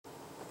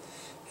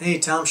Hey,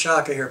 Tom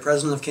Shaka here,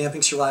 President of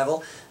Camping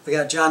Survival. We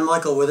got John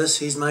Michael with us.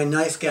 He's my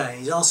knife guy.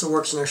 He also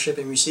works in our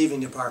shipping receiving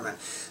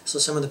department. So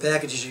some of the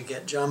packages you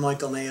get, John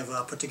Michael may have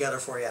put together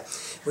for you.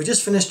 We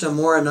just finished a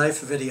Mora knife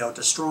video,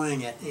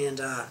 destroying it, and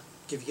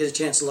if you get a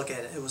chance to look at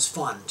it, it was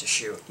fun to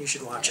shoot. You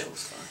should watch it. It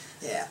was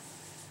fun. Yeah.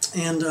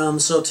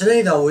 And so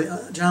today,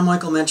 though, John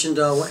Michael mentioned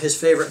his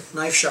favorite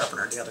knife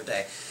sharpener the other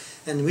day.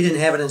 And we didn't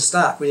have it in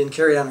stock. We didn't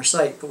carry it on our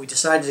site, but we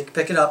decided to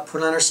pick it up,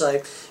 put it on our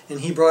site, and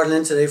he brought it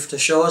in today to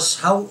show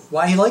us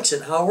why he likes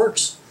it, how it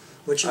works.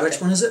 Which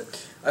one is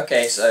it?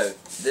 Okay, so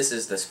this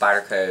is the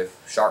Spyderco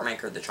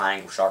Sharpmaker, the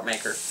triangle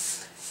Sharpmaker.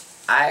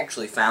 I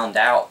actually found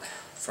out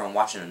from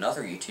watching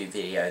another YouTube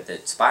video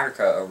that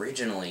Spyderco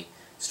originally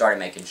started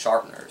making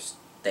sharpeners.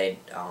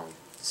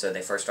 So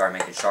they first started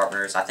making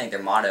sharpeners. I think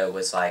their motto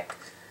was like,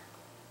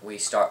 we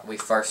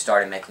first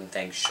started making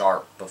things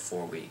sharp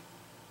before we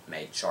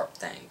made sharp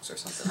things, or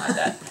something like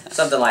that.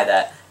 Something like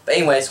that. But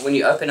anyways, when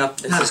you open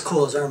up... Not as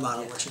cool as our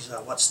motto, which is,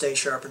 what, stay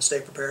sharp and stay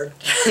prepared?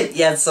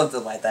 Yeah,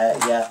 something like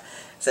that, yeah.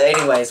 So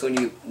anyways,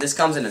 this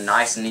comes in a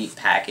nice, neat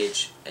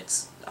package.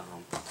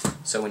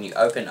 So when you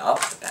open up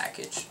the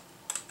package,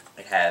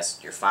 it has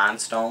your fine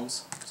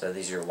stones. So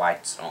these are your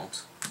white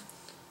stones.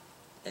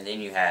 And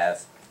then you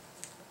have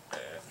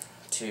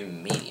 2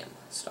 medium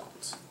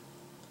stones.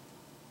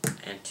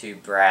 And 2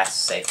 brass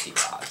safety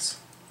rods.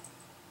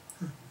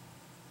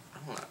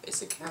 I don't know, is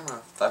the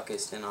camera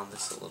focused in on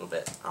this a little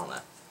bit? I don't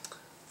know.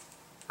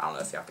 I don't know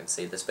if y'all can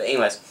see this, but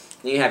anyways,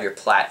 then you have your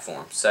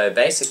platform. So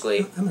basically...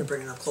 I'm going to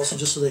bring it up closer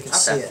just so they can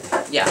see it.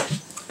 Yeah.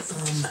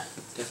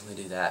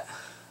 Definitely do that.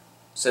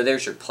 So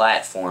there's your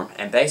platform,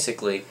 and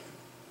basically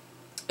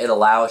it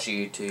allows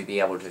you to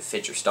be able to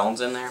fit your stones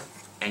in there,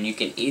 and you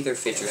can either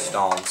fit your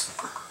stones...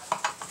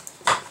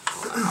 I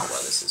don't know how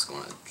well this is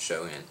going to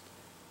show in,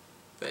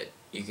 but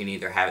you can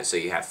either have it so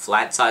you have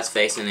flat sides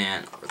facing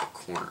in or the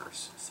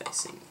corners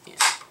facing in,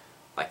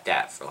 like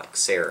that, for like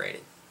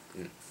serrated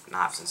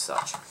knives and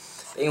such.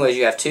 But anyways,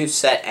 you have 2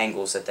 set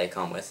angles that they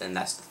come with, and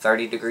that's the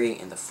 30 degree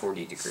and the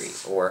 40 degree,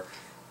 or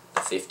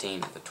the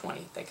 15 and the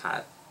 20. They kind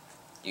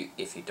of,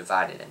 if you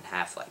divide it in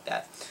half like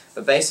that.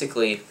 But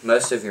basically,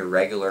 most of your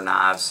regular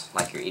knives,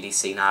 like your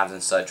EDC knives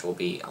and such, will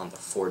be on the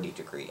 40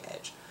 degree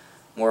edge.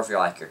 More of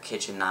your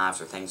kitchen knives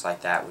or things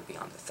like that would be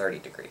on the 30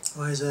 degree.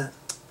 Why is that?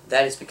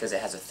 That is because it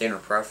has a thinner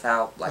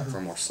profile,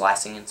 for more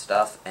slicing and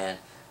stuff, and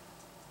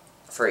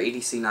for an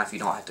EDC knife, you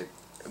don't have to,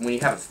 when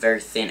you have a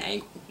very thin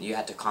angle, you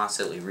have to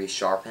constantly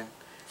resharpen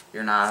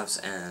your knives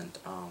and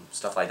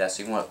stuff like that,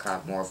 so you want kind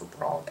of more of a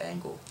broad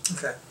angle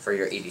for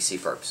your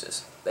EDC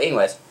purposes. But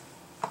anyways,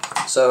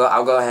 so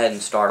I'll go ahead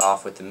and start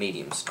off with the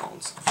medium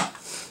stones.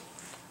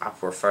 I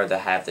prefer to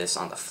have this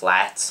on the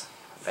flats,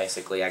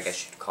 basically, I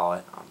guess you'd call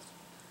it. I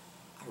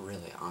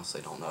really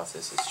honestly don't know if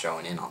this is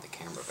showing in on the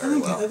camera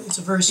very well. It's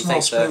a very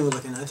small screen we're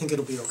looking at. I think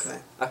it'll be okay.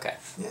 Okay.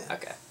 Yeah.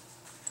 Okay.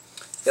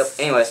 Yep,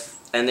 anyways,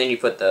 and then you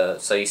put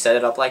so you set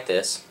it up like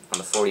this, on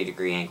the 40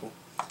 degree angle,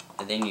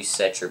 and then you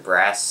set your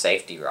brass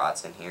safety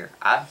rods in here.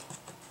 I've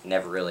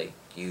never really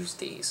used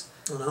these,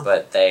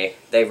 but they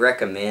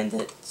recommend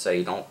it so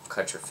you don't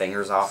cut your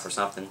fingers off or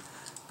something,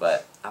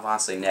 but I've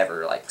honestly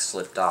never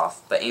slipped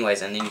off. But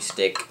anyways, and then you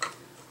stick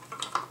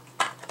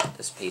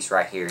this piece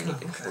right here, and you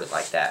can put it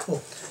like that.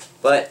 Cool.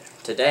 But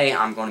today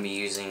I'm going to be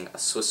using a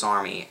Swiss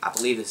Army. I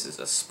believe this is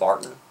a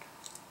Spartan,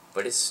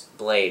 but its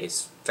blade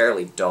is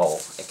fairly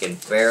dull. It can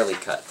barely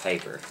cut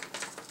paper.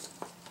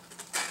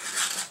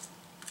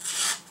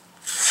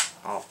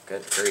 Oh,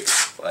 good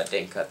grief! Well, it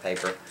didn't cut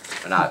paper.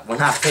 When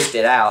I picked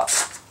it out,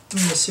 you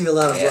see a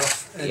lot of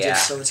rough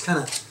edges, so it's kind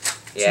of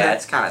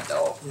it's kind of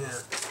dull.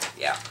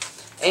 Yeah.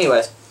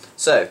 Anyways,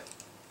 so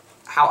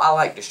how I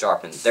like to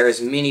sharpen. There's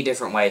many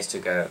different ways to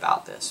go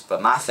about this, but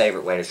my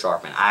favorite way to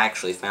sharpen, I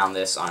actually found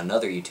this on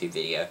another YouTube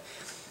video.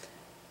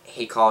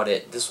 He called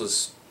it, this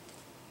was,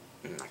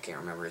 I can't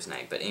remember his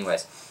name, but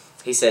anyways,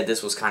 he said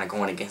this was kind of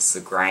going against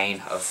the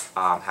grain of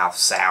how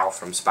Sal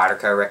from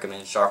Spyderco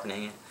recommended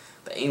sharpening it.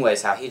 But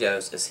anyways, how he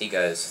does is he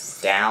goes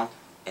down,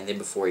 and then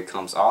before he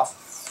comes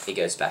off, he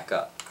goes back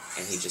up,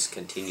 and he just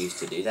continues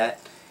to do that.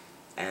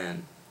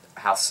 And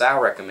how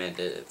Sal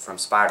recommended it from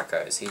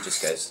Spyderco is he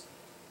just goes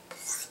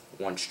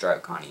 1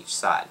 stroke on each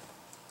side.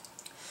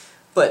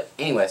 But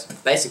anyways,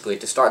 basically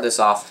to start this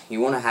off, you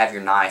want to have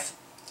your knife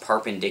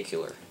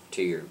perpendicular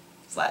to your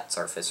flat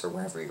surface or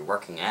wherever you're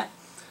working at,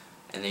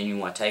 and then you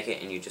want to take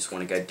it and you just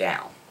want to go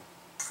down.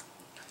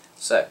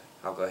 So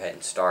I'll go ahead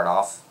and start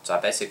off. So I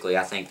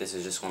think this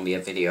is just going to be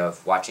a video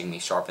of watching me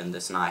sharpen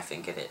this knife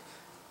and get it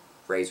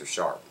razor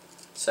sharp.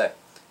 So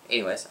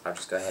anyways, I'll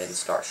just go ahead and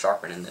start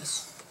sharpening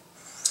this.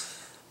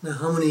 Now,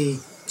 how many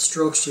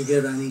strokes do you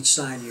get on each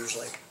side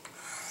usually?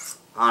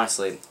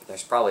 Honestly,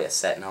 there's probably a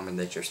set number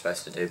that you're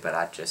supposed to do, but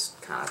I just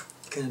kind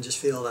of just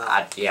feel that.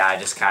 I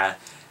just kind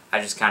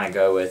of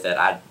go with it.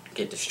 I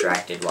get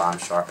distracted while I'm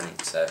sharpening.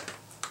 So,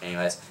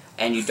 anyways,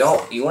 and you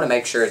want to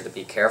make sure to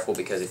be careful,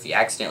 because if you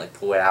accidentally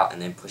pull it out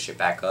and then push it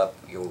back up,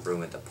 you'll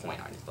ruin the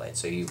point on your blade.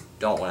 So you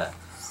don't want to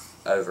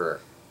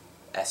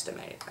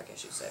overestimate it, I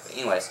guess you'd say. But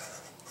anyways,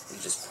 you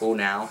just pull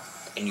down,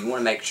 and you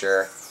want to make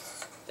sure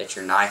that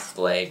your knife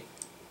blade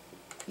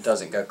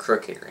doesn't go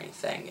crooked or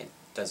anything. It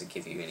doesn't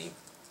give you any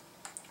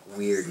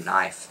weird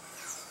knife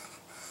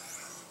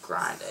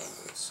grind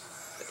angles.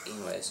 But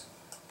anyways,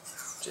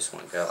 just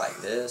want to go like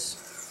this.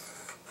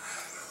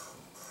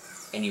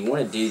 And you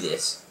want to do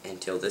this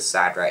until this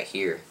side right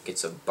here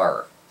gets a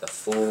burr, the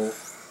full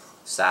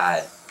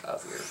side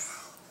of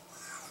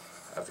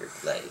your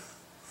blade.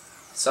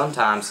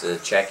 Sometimes to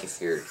check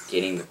if you're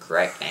getting the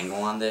correct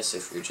angle on this,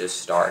 if you're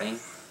just starting,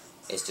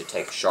 is to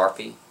take a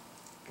Sharpie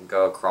and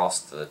go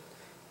across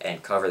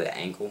and cover the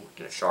angle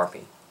in a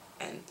Sharpie,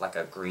 and like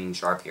a green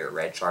Sharpie or a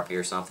red Sharpie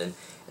or something,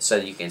 so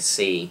that you can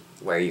see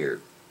where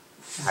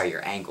how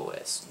your angle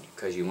is,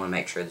 because you want to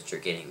make sure that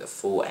you're getting the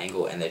full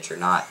angle and that you're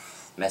not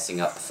messing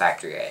up the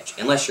factory edge,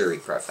 unless you're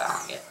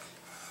reprofiling it.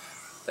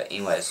 But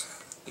anyways,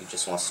 you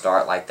just want to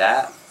start like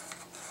that,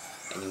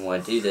 and you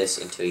want to do this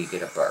until you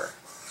get a burr.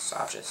 So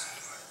I'll just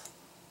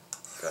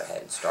go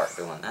ahead and start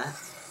doing that.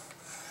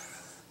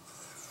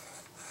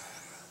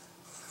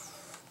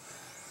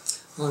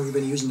 How long have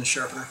you been using the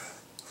sharpener?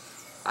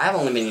 I've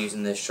only been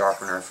using this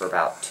sharpener for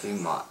about 2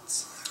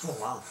 months. Oh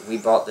wow. We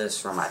bought this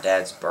for my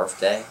dad's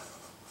birthday.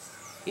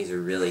 He's a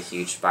really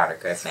huge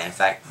Spyderco fan. In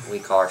fact, we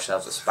call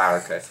ourselves a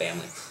Spyderco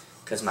family,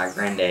 because my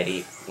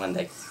granddaddy, when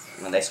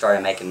they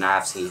started making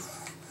knives, he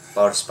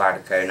bought a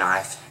Spyderco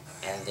knife,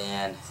 and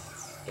then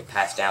it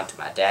passed down to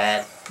my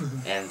dad,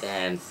 and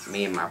then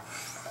me and my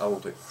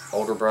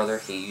older brother,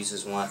 he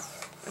uses one,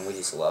 and we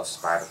just love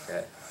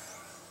Spyderco.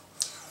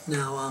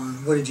 Now,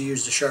 what did you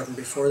use to sharpen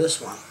before this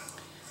one?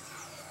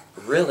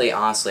 Really,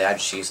 honestly, I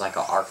just used like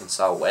an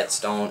Arkansas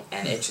whetstone,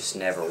 and it just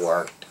never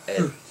worked.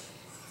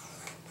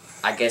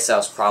 I guess that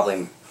was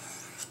probably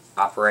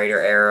operator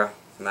error,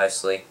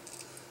 mostly.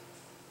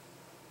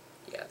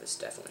 Yeah, this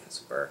definitely has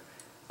a burr.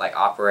 Like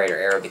operator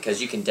error,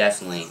 because you can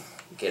definitely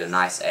get a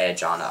nice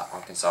edge on an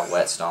Arkansas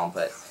whetstone,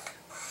 but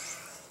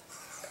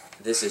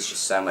this is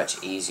just so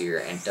much easier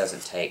and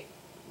doesn't take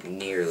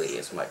nearly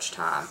as much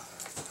time.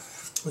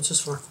 What's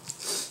this for?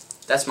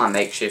 That's my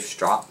makeshift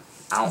strop.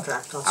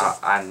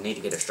 I need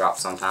to get a strop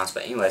sometimes,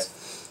 but anyways,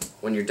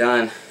 when you're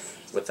done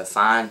with the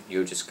fine,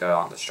 you'll just go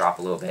on the strop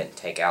a little bit and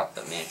take out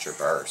the miniature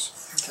burrs.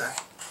 Okay.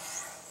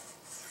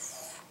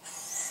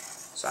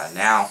 So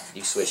now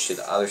you switch to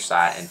the other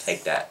side and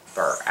take that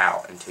burr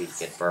out until you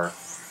get a burr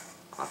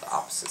on the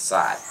opposite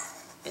side.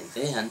 And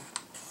then,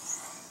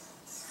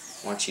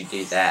 once you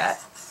do that,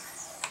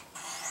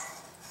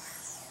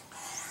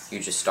 you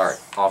just start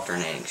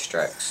alternating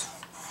strokes.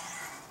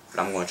 But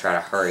I'm going to try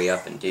to hurry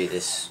up and do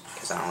this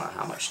because I don't know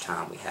how much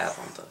time we have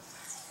on the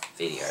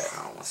video.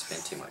 I don't want to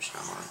spend too much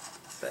time on it.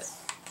 But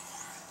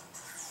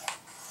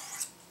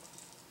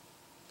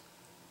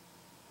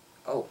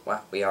oh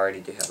wow, we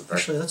already do have a burr.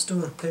 Actually, let's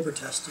do a paper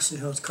test to see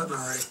how it's cutting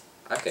already.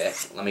 Okay,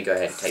 let me go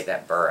ahead and take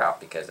that burr out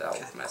because I'll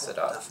mess it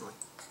up. Definitely.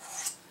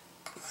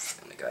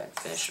 Let me go ahead and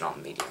finish it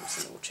on mediums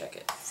and then we'll check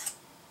it.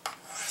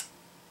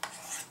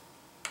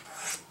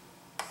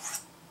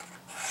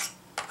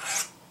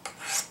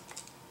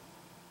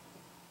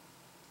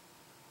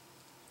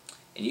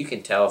 And you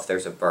can tell if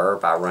there's a burr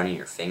by running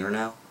your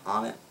fingernail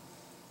on it,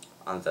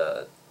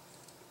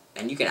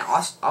 and you can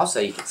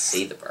also you can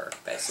see the burr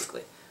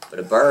basically. But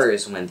a burr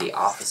is when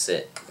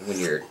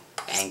your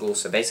angle.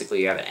 So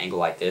basically, you have an angle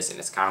like this, and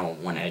it's kind of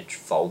when one edge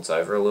folds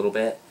over a little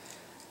bit.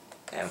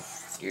 And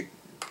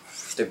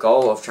the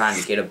goal of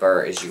trying to get a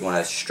burr is you want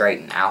to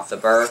straighten out the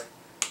burr,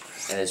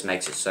 and this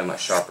makes it so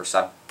much sharper.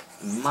 So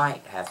I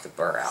might have the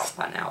burr out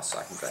by now, so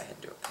I can go ahead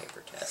and do a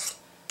paper test.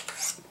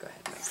 Go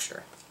ahead and make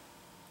sure.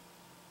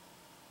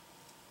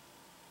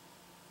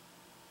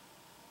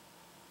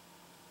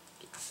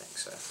 I think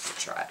so.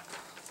 Let's try it.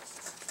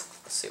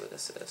 Let's see what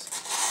this is.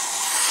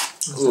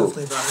 That's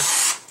definitely better.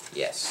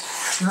 Yes.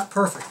 It's not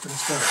perfect, but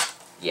it's better.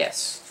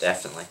 Yes,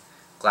 definitely.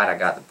 Glad I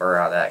got the burr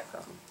out of that.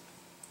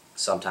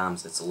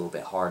 Sometimes it's a little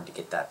bit hard to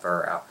get that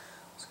burr out.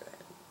 Let's go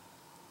ahead.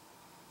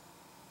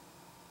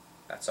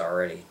 That's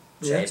already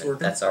shaven. It's working.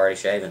 That's already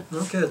shaven.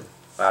 No good.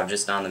 Wow,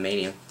 just on the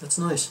medium. That's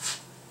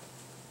nice.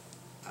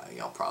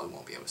 Y'all probably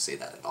won't be able to see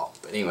that at all.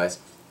 But anyways,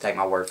 take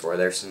my word for it.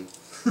 There's some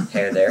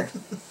hair there.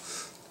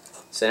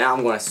 So now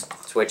I'm going to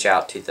switch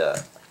out to the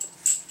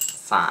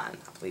fine.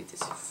 I believe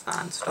this is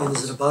fine stones. And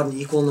is it about an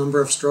equal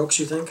number of strokes,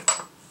 you think,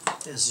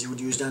 as you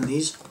would use on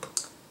these?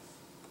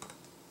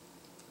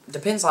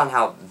 Depends on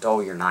how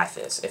dull your knife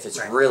is. If it's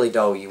really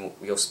dull,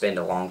 you'll spend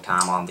a long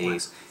time on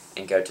these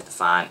and go to the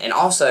fine. And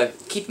also,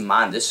 keep in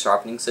mind, this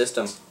sharpening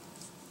system,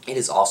 it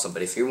is awesome.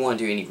 But if you want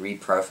to do any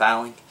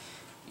reprofiling,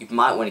 you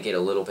might want to get a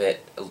little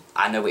bit.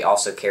 I know we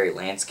also carry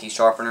Lansky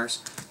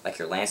sharpeners, like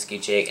your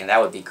Lansky jig, and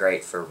that would be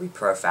great for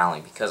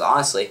reprofiling because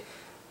honestly,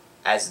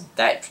 as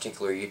that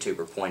particular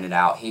YouTuber pointed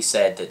out, he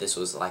said that this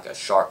was like a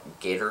sharp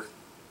getter,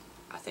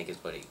 I think is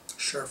what he...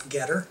 Sharp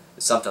getter?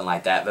 Something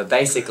like that. But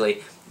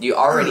basically, you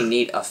already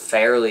need a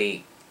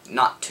fairly,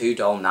 not too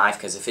dull knife,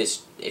 because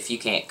if you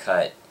can't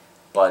cut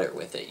butter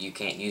with it, you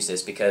can't use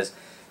this because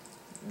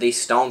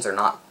these stones are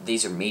not,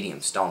 these are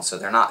medium stones, so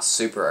they're not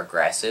super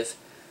aggressive.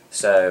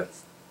 So,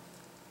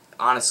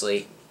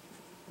 honestly,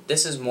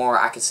 this is more,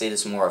 I could say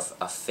this more of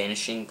a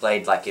finishing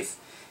blade. Like if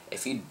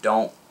you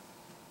don't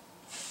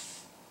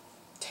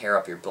tear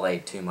up your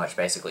blade too much,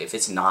 basically, if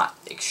it's not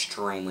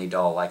extremely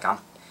dull, like I'm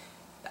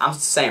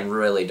saying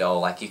really dull,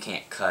 like you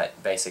can't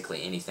cut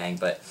basically anything,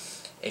 but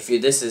if you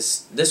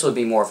this would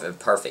be more of a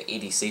perfect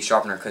EDC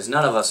sharpener, because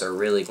none of us are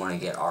really going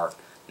to get our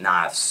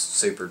knives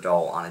super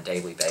dull on a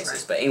daily basis.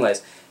 Right. But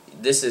anyways,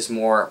 this is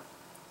more,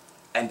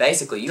 and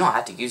basically you don't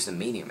have to use the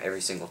medium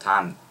every single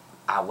time.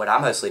 What I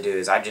mostly do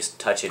is I just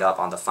touch it up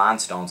on the fine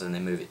stones and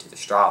then move it to the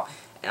straw,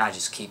 and I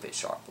just keep it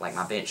sharp. Like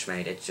my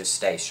Benchmade, it just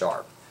stays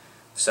sharp.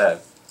 So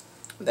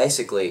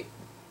basically,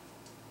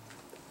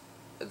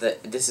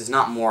 this is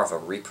not more of a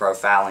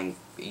reprofiling.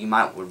 You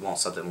would want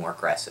something more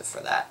aggressive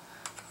for that.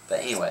 But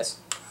anyways,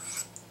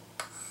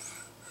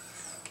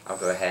 I'll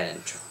go ahead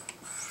and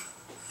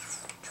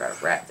try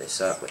to wrap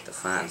this up with the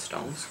fine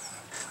stones,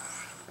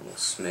 and we'll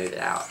smooth it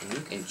out. And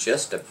you can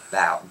just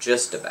about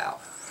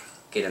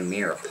get a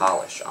mirror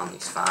polish on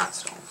these fine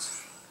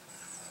stones.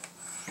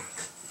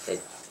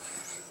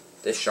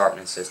 This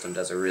sharpening system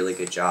does a really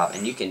good job,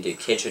 and you can do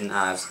kitchen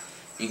knives,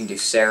 you can do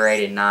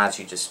serrated knives.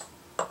 You just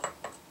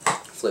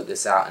flip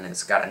this out and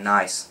it's got a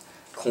nice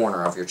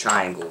corner of your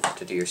triangle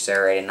to do your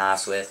serrated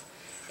knives with,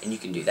 and you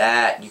can do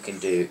that. You can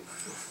do,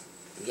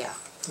 yeah.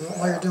 Well,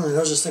 while you're doing it, I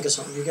was just thinking of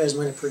something. You guys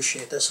might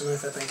appreciate this. A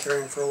knife I've been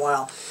carrying for a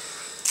while.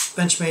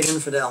 Benchmade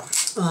Infidel.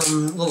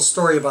 Little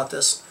story about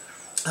this.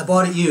 I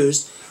bought it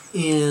used,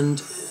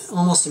 and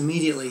almost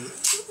immediately,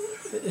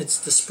 the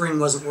spring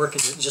wasn't working.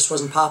 It just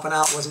wasn't popping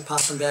out, wasn't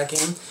popping back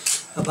in.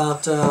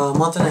 About a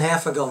month and a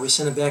half ago, we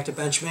sent it back to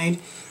Benchmade,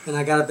 and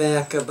I got it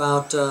back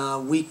about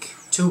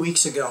 2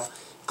 weeks ago.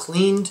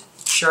 Cleaned,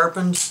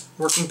 sharpened,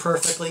 working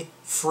perfectly,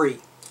 free.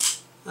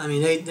 I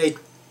mean,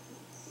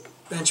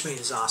 Benchmade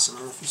is awesome. I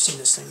don't know if you've seen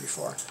this thing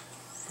before,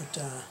 but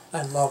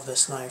I love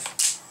this knife.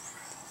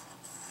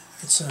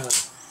 It's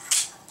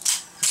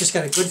just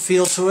got a good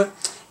feel to it.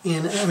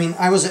 And I mean,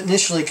 I was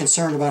initially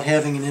concerned about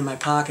having it in my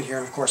pocket here,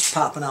 and of course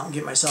popping out and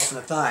get myself in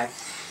the thigh.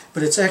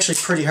 But it's actually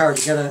pretty hard.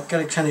 You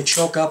gotta kind of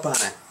choke up on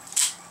it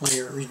when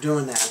you're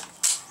doing that.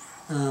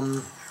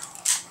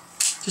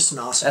 Just an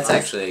awesome That's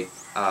knife. actually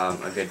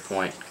a good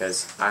point,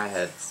 because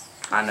I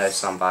know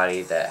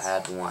somebody that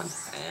had one,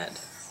 and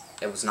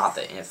it was not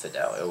the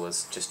Infidel. It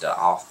was just an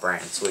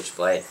off-brand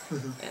switchblade,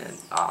 and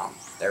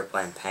they were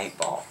playing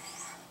paintball,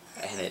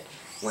 and it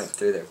went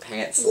through their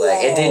pants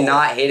leg. It did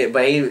not hit it,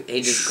 but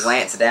he just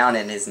glanced down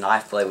and his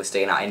knife blade was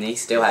sticking out, and he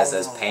still has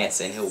those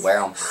pants, and he'll wear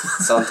them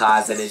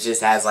sometimes, and it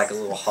just has like a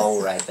little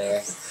hole right there.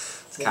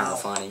 It's kind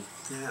of funny.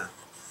 Yeah.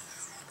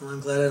 Well, I'm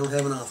glad I don't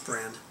have an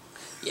off-brand.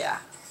 Yeah,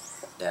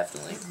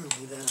 definitely. Let me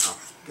leave that out.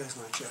 You guys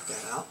want to check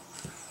that out?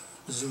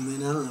 Zoom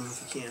in on them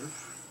if you can.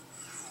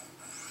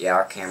 Yeah,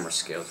 our camera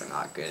skills are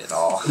not good at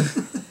all. I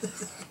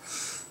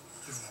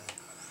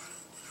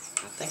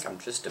think I'm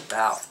just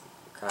about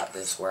got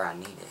this where I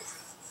need it.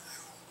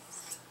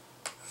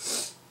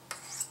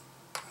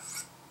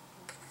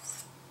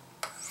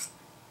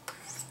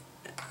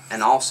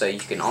 And also, you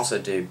can also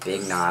do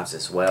big knives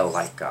as well.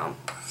 Like, I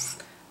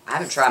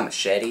haven't tried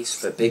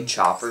machetes, but big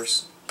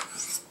choppers,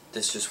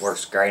 this just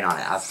works great on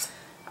it.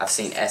 I've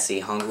seen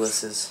S.E.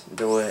 Hunglis's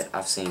do it.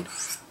 I've seen,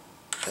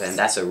 and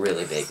that's a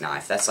really big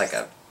knife. That's like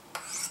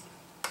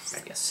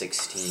maybe a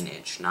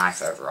 16-inch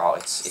knife overall.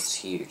 It's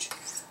huge.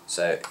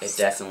 So it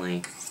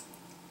definitely,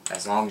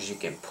 as long as you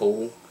can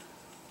pull,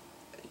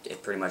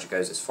 it pretty much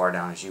goes as far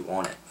down as you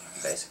want it.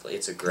 Basically,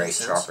 it's a great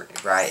sharpener,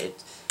 right?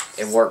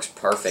 It works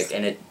perfect,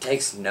 and it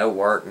takes no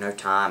work, no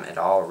time at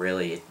all,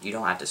 really. You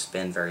don't have to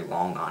spend very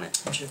long on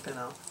it. Check that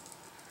out.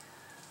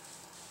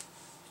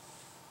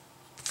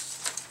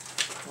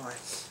 Boy,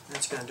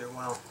 that's going to do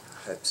well.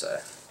 I hope so.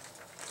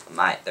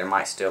 There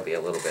might still be a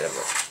little bit of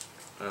a...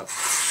 Oh.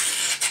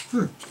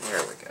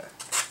 There we go.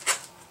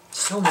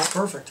 Still not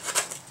perfect.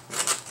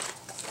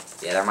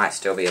 Yeah, there might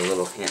still be a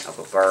little hint of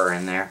a burr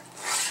in there.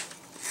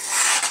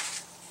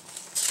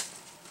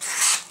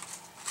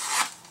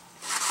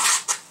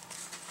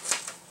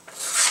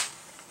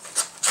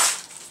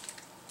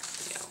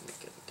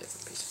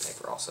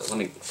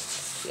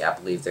 Yeah, I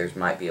believe there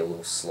might be a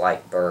little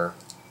slight burr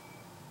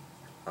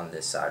on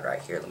this side right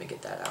here. Let me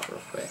get that out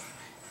real quick.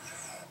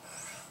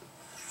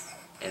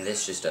 And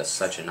this just does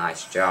such a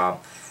nice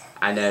job.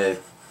 I know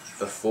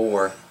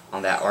before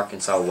on that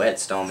Arkansas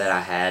whetstone that I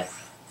had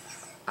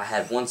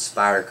one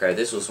Spyderco.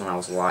 This was when I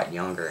was a lot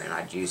younger and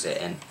I'd use it,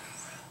 and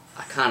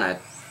I kind of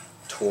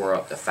tore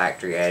up the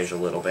factory edge a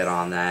little bit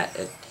on that.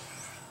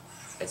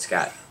 It's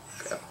got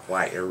a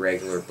quite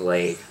irregular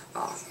blade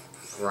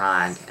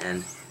grind,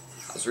 and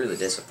I was really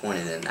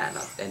disappointed in that.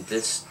 And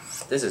this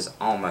is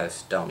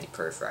almost dummy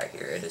proof right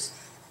here. It is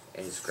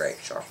great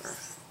sharpener.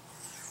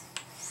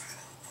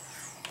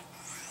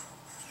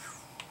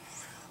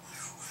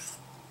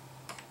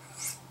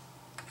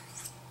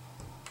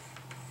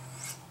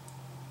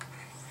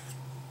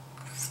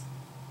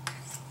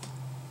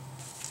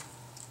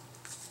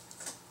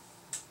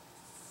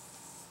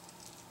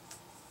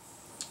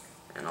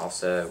 And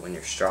also, when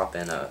you're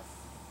stropping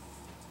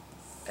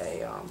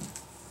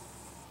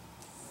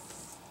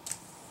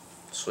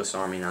Swiss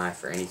Army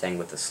knife or anything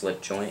with a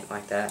slip joint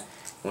like that,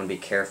 you want to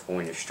be careful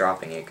when you're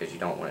stropping it because you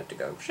don't want it to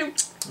go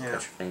shoot, cut your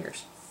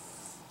fingers.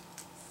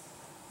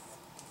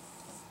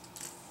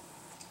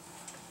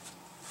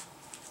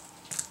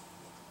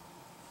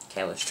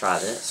 Okay, let's try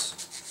this.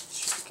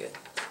 Should be good.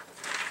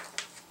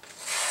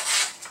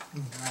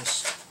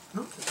 Nice.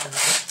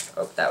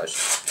 Oh, that was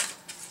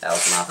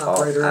my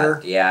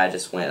fault. Yeah, I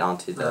just went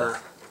onto the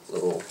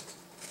little.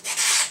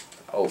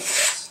 Oh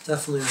yes.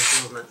 Definitely an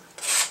improvement.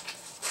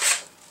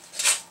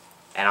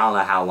 And I don't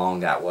know how long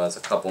that was, a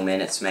couple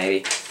minutes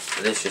maybe.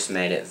 But this just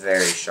made it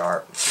very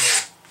sharp.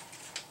 Yeah.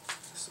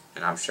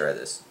 And I'm sure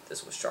this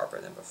was sharper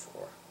than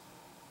before.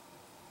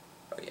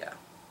 Oh yeah.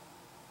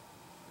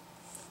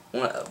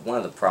 One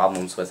of the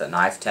problems with a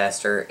knife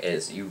tester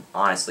is you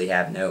honestly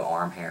have no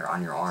arm hair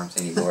on your arms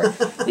anymore.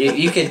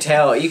 you can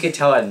tell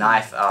a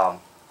knife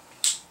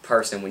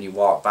person when you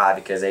walk by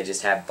because they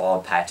just have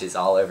bald patches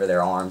all over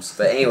their arms.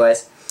 But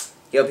anyways,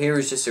 yep, here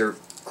was just a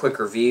quick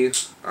review,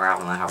 or I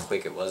don't know how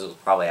quick it was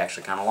probably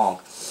actually kind of long,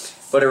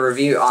 but a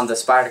review on the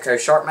Spyderco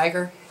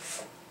Sharpmaker,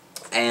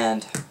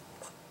 and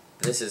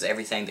this is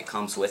everything that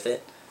comes with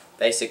it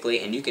basically,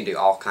 and you can do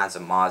all kinds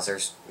of mods.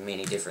 There's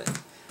many different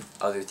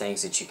other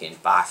things that you can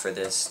buy for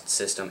this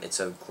system. It's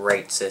a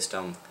great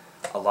system.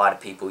 A lot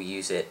of people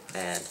use it,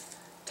 and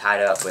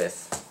tied up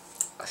with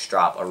a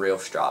strop, a real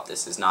strop.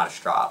 This is not a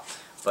strop,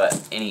 but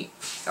a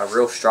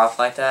real strop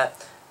like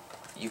that,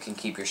 you can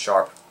keep your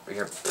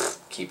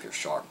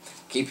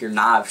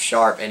knives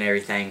sharp and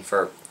everything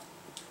for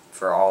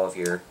all of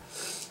your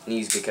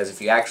needs, because if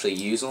you actually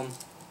use them,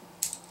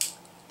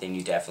 then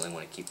you definitely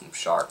want to keep them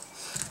sharp.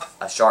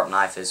 A sharp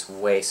knife is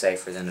way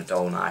safer than a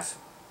dull knife.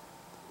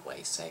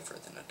 Way safer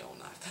than a dull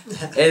knife.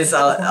 It's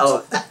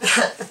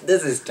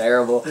this is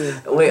terrible.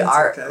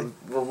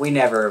 We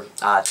never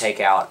take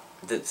out.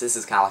 This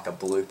is kind of like a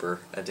blooper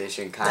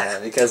edition, kind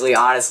of, because we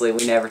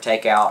never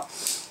take out.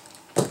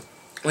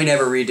 We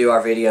never redo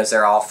our videos.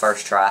 They're all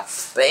first try.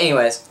 But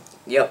anyways,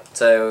 yep.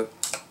 So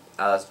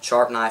a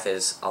sharp knife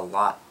is a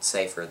lot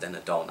safer than a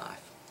dull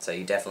knife. So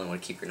you definitely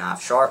want to keep your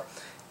knife sharp.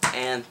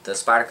 And the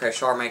Spyderco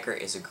Sharpmaker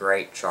is a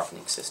great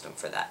sharpening system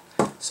for that.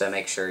 So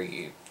make sure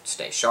you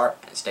stay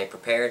sharp and stay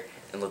prepared,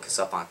 and look us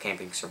up on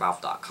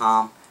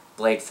campingsurvival.com,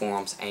 Blade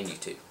forums, and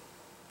YouTube.